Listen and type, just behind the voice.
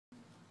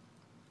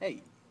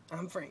Hey,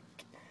 I'm Frank,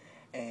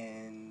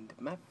 and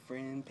my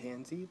friend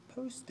Pansy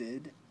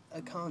posted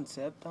a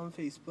concept on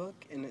Facebook,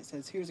 and it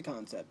says, here's a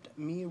concept.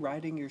 Me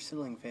riding your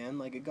ceiling fan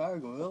like a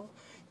gargoyle,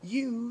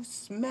 you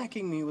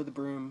smacking me with a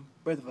broom,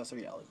 both of us are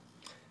yelling.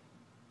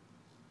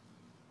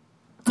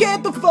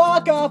 Get the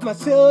fuck off my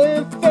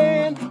ceiling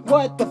fan,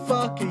 what the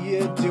fuck are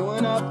you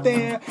doing up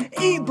there?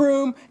 Eat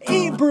broom,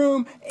 eat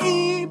broom,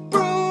 eat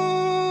broom!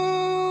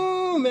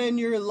 And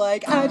you're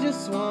like, I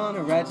just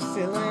wanna ride your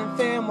ceiling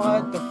fan,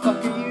 what the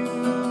fuck are you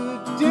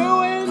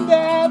doing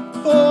that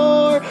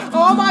for?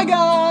 Oh my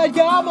god,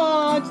 come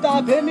on,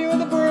 stop hitting me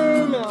with a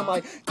broom. And I'm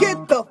like,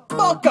 get the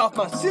fuck off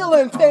my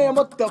ceiling fan,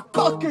 what the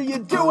fuck are you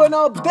doing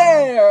up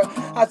there?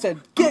 I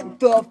said, get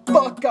the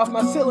fuck off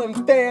my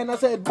ceiling fan. I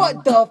said,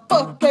 what the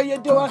fuck are you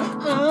doing?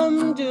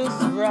 I'm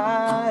just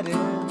riding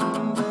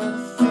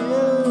the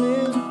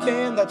ceiling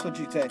fan. That's what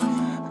you say.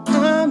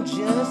 I'm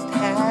just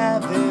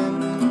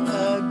having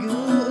a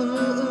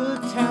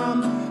good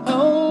time.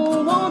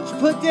 Oh, won't you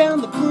put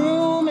down the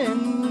broom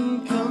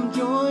and come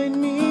join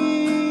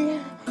me?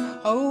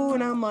 Oh,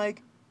 and I'm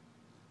like,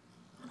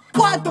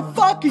 what the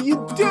fuck are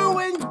you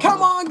doing?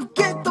 Come on,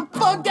 get the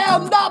fuck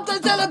down off the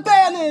ceiling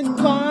fan. And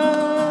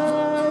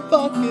why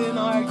fucking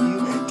are you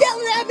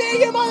yelling at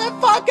me, you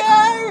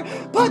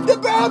motherfucker? Put the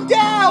broom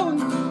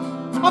down.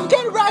 I'm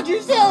gonna ride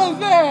your ceiling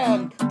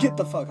fan. Get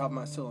the fuck off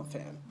my ceiling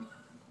fan.